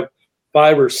seminars. We have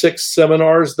 5 or 6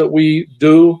 seminars that we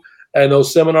do, and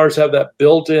those seminars have that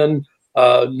built-in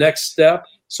next step.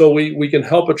 So we can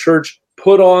help a church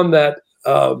put on that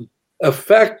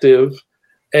effective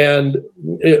and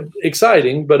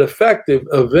exciting but effective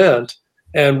event,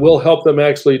 and we'll help them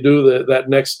actually do that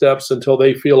next steps until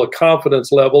they feel a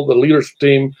confidence level. The leadership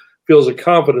team feels a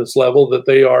confidence level that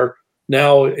they are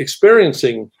now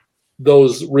experiencing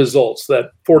those results,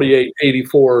 that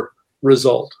 48-84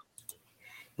 result.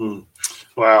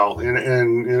 Wow. And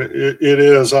it is, it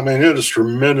is a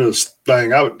tremendous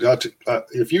thing.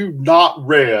 If you've not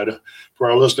read, for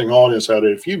our listening audience out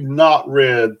there, if you've not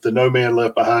read the No Man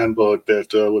Left Behind book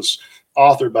that was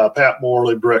authored by Pat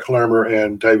Morley, Brett Clemmer,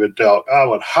 and David Delk, I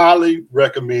would highly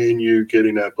recommend you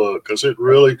getting that book, because it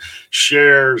really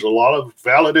shares a lot of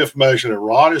valid information that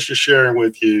Ron is just sharing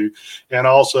with you, and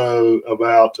also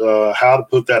about how to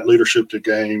put that leadership to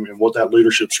game and what that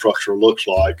leadership structure looks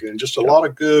like, and just a lot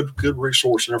of good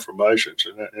resource and information.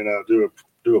 And I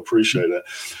do appreciate that.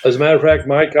 As a matter of fact,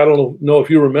 Mike, I don't know if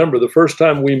you remember, the first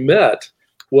time we met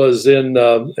was it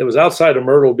was outside of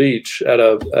Myrtle Beach at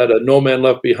a No Man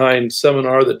Left Behind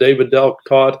seminar that David Delk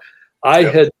taught. I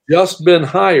had just been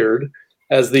hired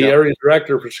as the area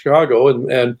director for Chicago,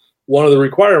 and one of the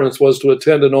requirements was to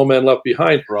attend a No Man Left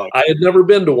Behind. Right. I had never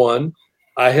been to one.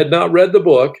 I had not read the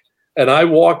book, and I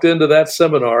walked into that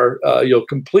seminar,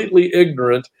 completely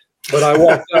ignorant, but I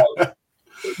walked out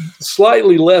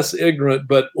slightly less ignorant,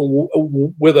 but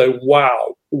with a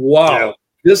wow. Yeah.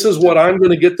 This is what I'm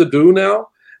going to get to do now.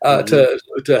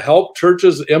 To help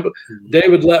churches.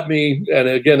 David let me, and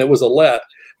again, it was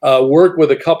work with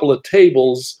a couple of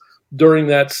tables during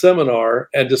that seminar,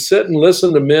 and to sit and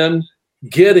listen to men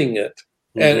getting it,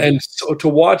 and so to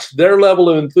watch their level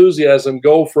of enthusiasm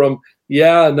go from,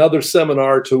 another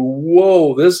seminar to,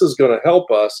 whoa, this is going to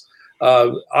help us.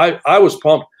 I was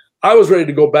pumped. I was ready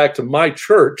to go back to my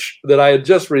church that I had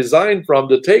just resigned from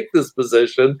to take this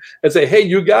position and say, hey,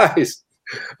 you guys,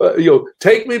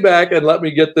 take me back and let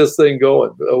me get this thing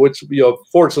going, which,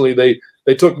 fortunately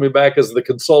they took me back as the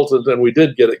consultant, and we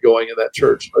did get it going in that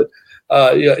church. But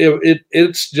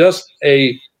it's just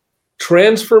a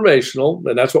transformational,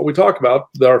 and that's what we talk about,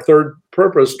 our third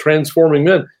purpose, transforming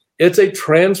men. It's a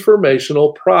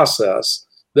transformational process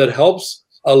that helps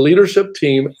a leadership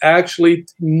team actually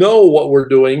know what we're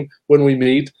doing when we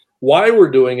meet, why we're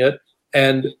doing it,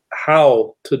 and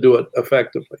how to do it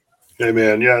effectively.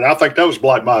 Amen. Yeah, and I think that was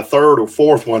like my 3rd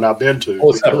or 4th one I've been to.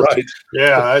 Oh, is that right?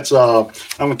 Yeah, it's. I'm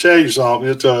gonna tell you something.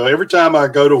 It's every time I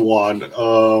go to one,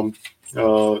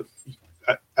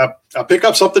 I pick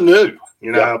up something new.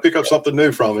 I pick up something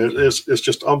new from it. It's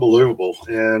just unbelievable,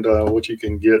 and what you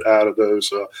can get out of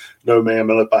those No Man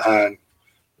Left Behind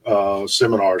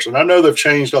seminars. And I know they've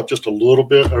changed up just a little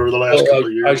bit over the last couple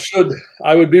of years.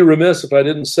 I would be remiss if I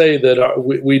didn't say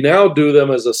that we now do them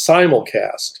as a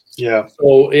simulcast. Yeah.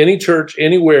 So any church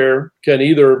anywhere can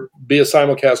either be a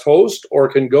simulcast host or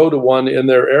can go to one in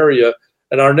their area.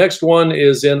 And our next one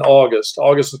is in August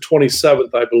the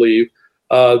 27th, I believe.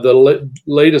 The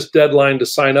latest deadline to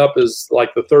sign up is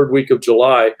like the 3rd week of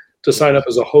July to sign up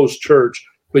as a host church.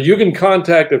 But you can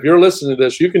contact, if you're listening to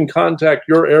this, you can contact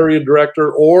your area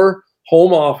director or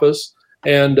home office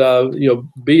and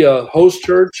be a host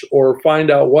church, or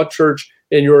find out what church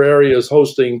in your area is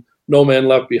hosting No Man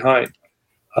Left Behind.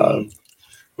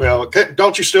 Well,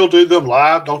 don't you still do them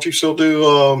live? Don't you still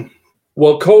do?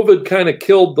 Well, COVID kind of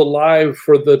killed the live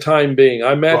for the time being.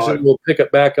 I imagine we'll pick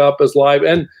it back up as live,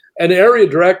 and area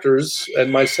directors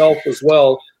and myself as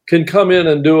well can come in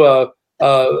and do a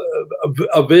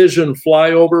vision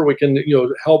flyover. We can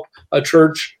help a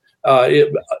church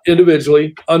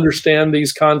individually understand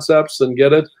these concepts and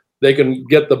get it. They can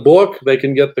get the book. They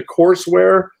can get the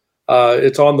courseware.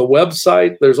 It's on the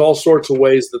website. There's all sorts of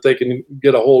ways that they can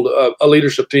get a hold of, a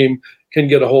leadership team can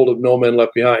get a hold of No Men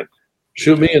Left Behind.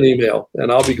 Shoot me an email,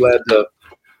 and I'll be glad to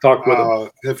talk with them.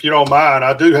 If you don't mind,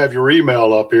 I do have your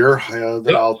email up here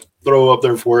that I'll throw up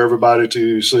there for everybody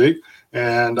to see.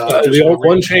 And the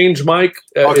one change, Mike.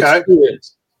 Okay.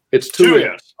 It's two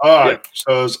N's. All right. Yeah.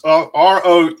 So it's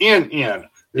RONN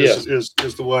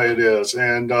is the way it is.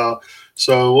 And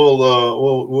so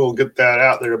we'll get that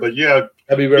out there. But yeah,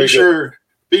 that'd be very good.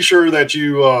 Be sure that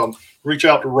you reach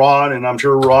out to Ron, and I'm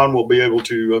sure Ron will be able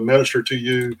to minister to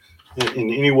you in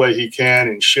any way he can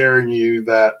in sharing you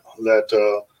that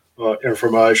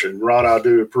information. Ron, I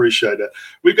do appreciate that.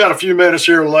 We've got a few minutes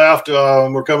here left.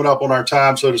 We're coming up on our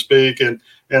time, so to speak, and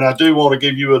I do want to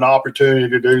give you an opportunity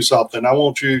to do something. I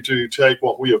want you to take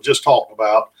what we have just talked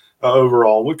about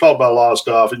overall. We've talked about a lot of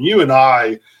stuff, and you and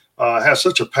I have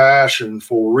such a passion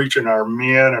for reaching our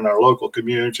men and our local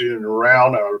community and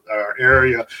around our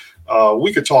area.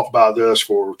 We could talk about this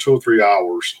for 2 or 3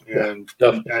 hours and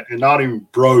not even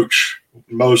broach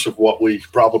most of what we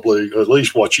probably, at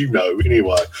least what you know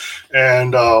anyway.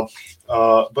 And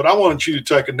but I wanted you to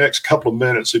take the next couple of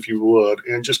minutes, if you would,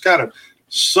 and just kind of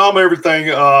sum everything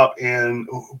up. And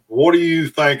what do you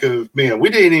think of men? We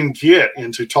didn't even get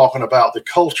into talking about the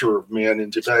culture of men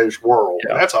in today's world.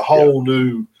 Yeah. That's a whole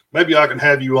new. Maybe I can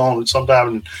have you on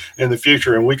sometime in the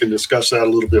future, and we can discuss that a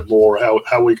little bit more,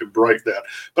 how we can break that.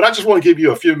 But I just want to give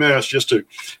you a few minutes just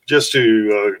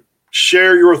to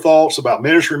share your thoughts about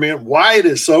ministry men, why it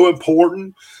is so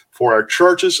important for our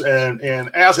churches, and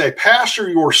as a pastor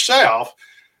yourself,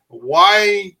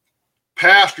 why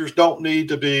pastors don't need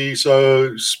to be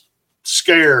so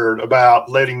scared about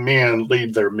letting men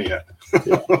lead their men.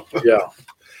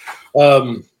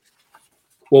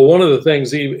 Well, one of the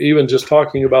things, even just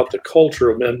talking about the culture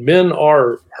of men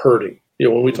are hurting.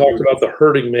 When we talk about the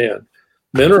hurting man,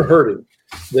 men are hurting.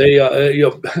 They,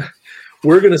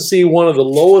 we're going to see one of the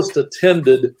lowest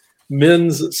attended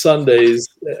men's Sundays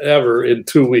ever in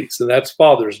 2 weeks, and that's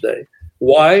Father's Day.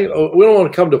 Why? We don't want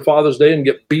to come to Father's Day and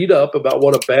get beat up about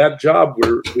what a bad job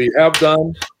we have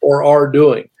done or are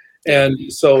doing.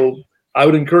 And so I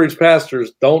would encourage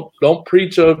pastors, don't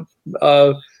preach a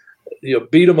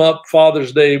beat them up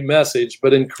Father's Day message,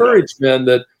 but encourage men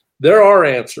that there are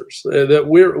answers, that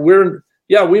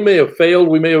we may have failed,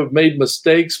 we may have made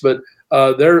mistakes, but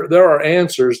there are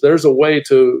answers. There's a way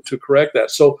to correct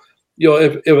that. So,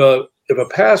 if a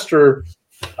pastor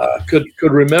could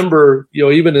remember,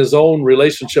 even his own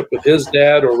relationship with his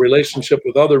dad or relationship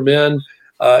with other men,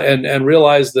 and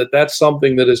realize that that's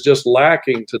something that is just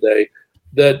lacking today,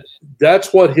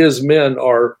 that's what his men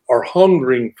are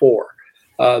hungering for.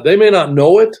 They may not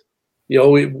know it.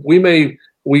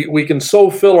 We can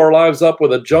so fill our lives up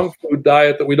with a junk food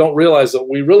diet that we don't realize that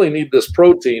we really need this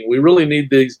protein. We really need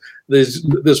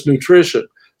this nutrition.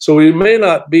 So we may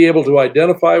not be able to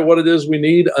identify what it is we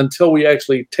need until we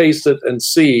actually taste it and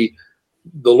see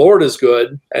the Lord is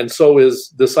good, and so is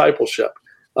discipleship.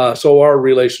 So our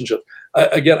relationship.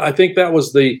 Again, I think that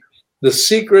was the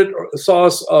secret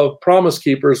sauce of Promise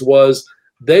Keepers was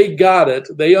they got it.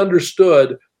 They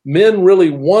understood. Men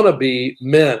really want to be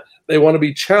men. They want to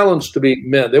be challenged to be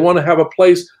men. They want to have a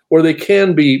place where they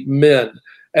can be men.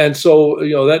 And so,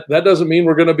 that doesn't mean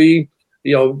we're going to be,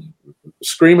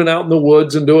 screaming out in the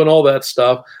woods and doing all that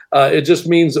stuff. It just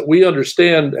means that we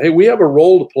understand, hey, we have a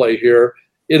role to play here.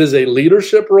 It is a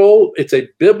leadership role. It's a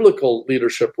biblical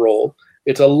leadership role.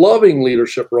 It's a loving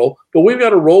leadership role, but we've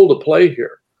got a role to play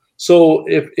here. So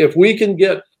if we can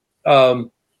get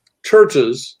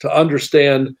churches to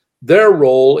understand their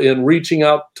role in reaching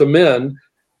out to men,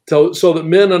 so that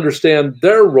men understand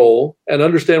their role and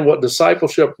understand what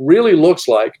discipleship really looks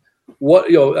like.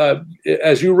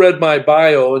 As you read my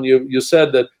bio and you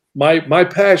said that my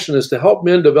passion is to help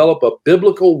men develop a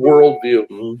biblical worldview.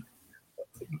 Mm-hmm.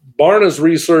 Barna's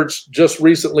research just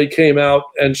recently came out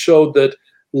and showed that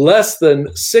less than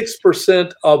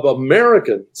 6% of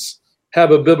Americans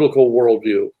have a biblical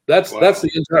worldview. That's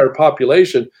the entire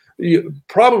population. You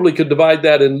probably could divide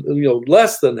that in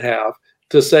less than half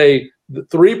to say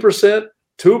 3%,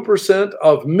 2%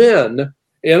 of men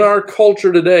in our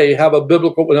culture today have a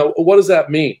biblical. Now, what does that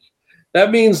mean?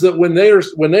 That means that when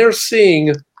they're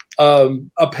seeing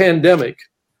a pandemic,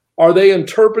 are they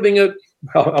interpreting it?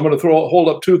 I'm going to hold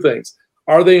up two things.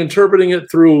 Are they interpreting it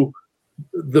through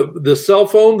the cell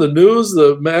phone, the news,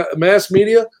 the mass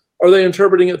media? Or are they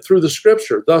interpreting it through the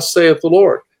scripture? Thus saith the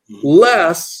Lord. Mm-hmm.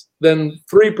 Less than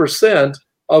 3%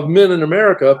 of men in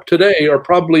America today are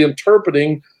probably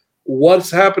interpreting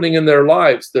what's happening in their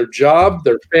lives, their job,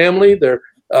 their family, their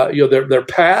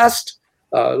past,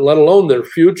 let alone their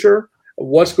future.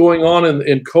 what's going on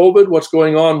in COVID, what's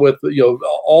going on with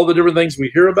all the different things we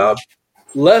hear about,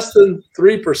 less than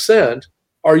 3%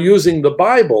 are using the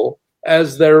Bible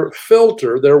as their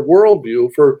filter, their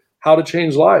worldview for how to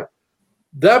change life.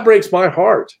 That breaks my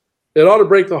heart. It ought to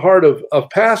break the heart of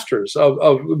pastors,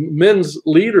 of men's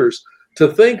leaders, to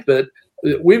think that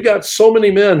we've got so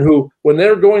many men who, when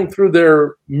they're going through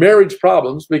their marriage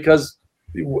problems, because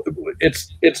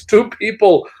it's two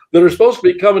people that are supposed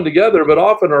to be coming together, but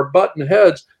often are butting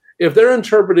heads, if they're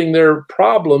interpreting their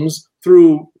problems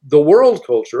through the world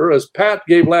culture, as Pat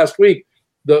gave last week,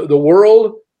 the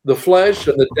world, the flesh,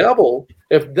 and the devil,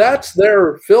 if that's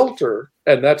their filter,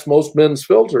 and that's most men's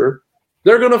filter,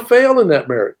 they're going to fail in that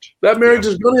marriage. That marriage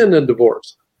is going to end in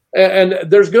divorce. And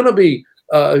there's going to be,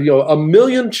 1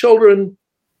 million children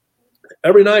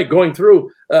every night going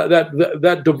through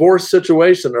that divorce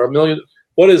situation, or 1 million.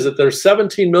 What is it? There's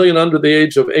 17 million under the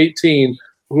age of 18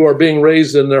 who are being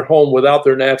raised in their home without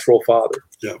their natural father.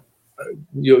 Yeah.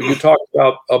 You talked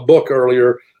about a book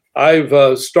earlier.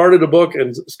 I've started a book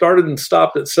and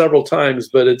stopped it several times,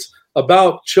 but it's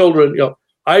about children.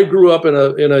 I grew up in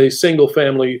a single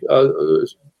family,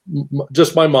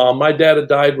 just my mom. My dad had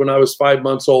died when I was 5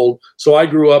 months old, so I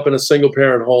grew up in a single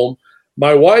parent home.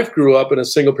 My wife grew up in a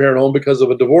single parent home because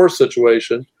of a divorce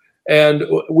situation. And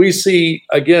we see,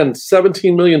 again,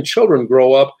 17 million children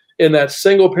grow up in that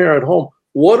single parent home.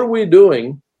 What are we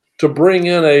doing to bring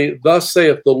in a "thus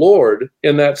saith the Lord"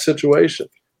 in that situation?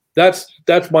 That's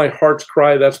my heart's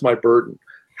cry. That's my burden.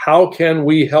 How can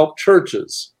we help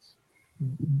churches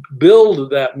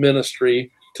build that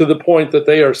ministry to the point that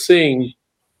they are seeing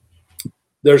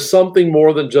there's something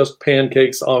more than just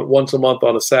pancakes once a month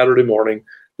on a Saturday morning?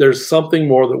 There's something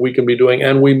more that we can be doing,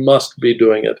 and we must be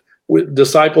doing it.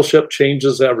 Discipleship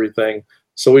changes everything,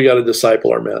 so we got to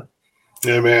disciple our men.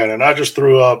 Amen. And I just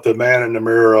threw up the Man in the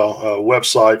Mirror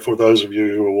website for those of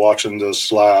you who are watching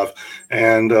this live,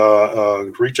 and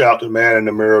reach out to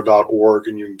maninthemirror.org,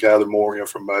 and you can gather more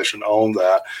information on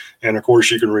that. And of course,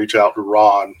 you can reach out to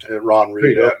Ron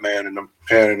Reed at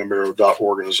maninthemirror.org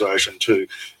organization too,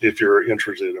 if you're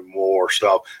interested in more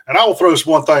stuff. And I will throw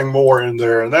one thing more in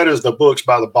there, and that is the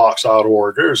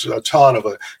booksbythebox.org. There's a ton of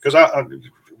it, because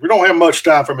we don't have much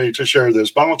time for me to share this,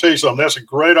 but I'm going to tell you something. That's a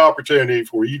great opportunity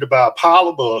for you to buy a pile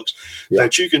of books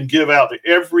that you can give out to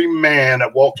every man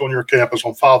that walked on your campus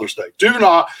on Father's Day.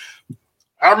 My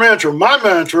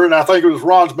mentor, and I think it was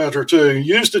Ron's mentor too,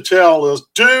 used to tell us,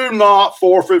 do not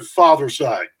forfeit Father's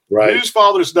Day. Right. Use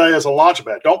Father's Day as a launch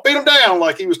pad. Don't beat them down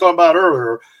like he was talking about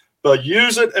earlier, but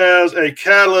use it as a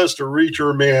catalyst to reach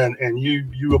your men, and you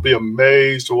will be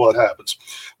amazed at what happens.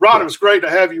 Ron, it was great to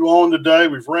have you on today.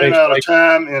 We've ran out of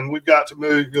time, and we've got to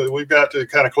move. We've got to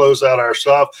kind of close out our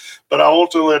stuff. But I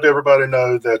want to let everybody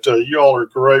know that you all are a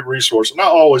great resource, and I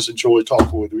always enjoy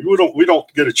talking with you. We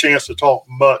don't get a chance to talk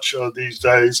much these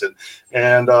days,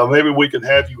 and maybe we can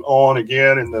have you on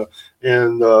again in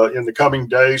the coming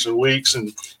days and weeks,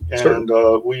 and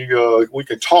we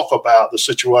can talk about the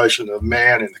situation of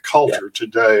man in the culture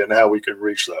today and how we can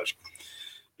reach those.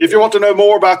 If you want to know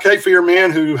more about Cape Fear Men,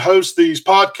 who hosts these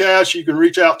podcasts, you can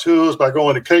reach out to us by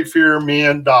going to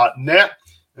capefearmen.net,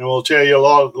 and we'll tell you a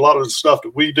lot of the stuff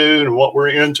that we do and what we're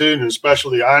into, and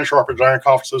especially the Iron Sharpens Iron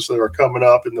conferences that are coming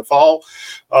up in the fall.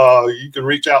 You can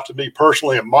reach out to me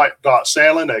personally at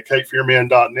mike.sandlin at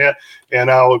capefearmen.net,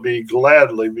 and I would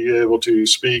gladly be able to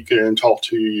speak and talk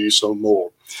to you some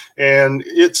more. And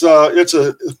it's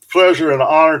a pleasure and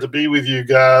honor to be with you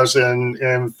guys,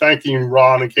 and thanking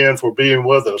Ron again for being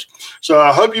with us. So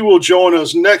I hope you will join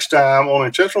us next time on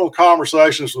Intentional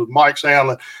Conversations with Mike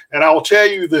Sandlin. And I will tell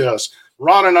you this,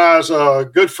 Ron and I's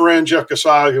good friend, Jeff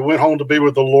Casale, who went home to be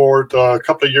with the Lord a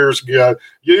couple of years ago,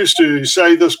 used to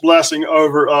say this blessing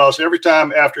over us every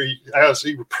time as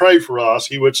he would pray for us.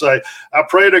 He would say, I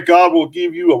pray that God will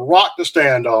give you a rock to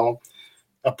stand on,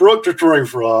 a brook to drink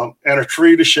from, and a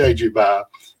tree to shade you by.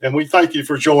 And we thank you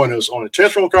for joining us on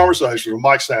Intentional Conversations with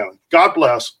Mike Sandlin. God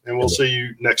bless, and we'll see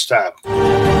you next time.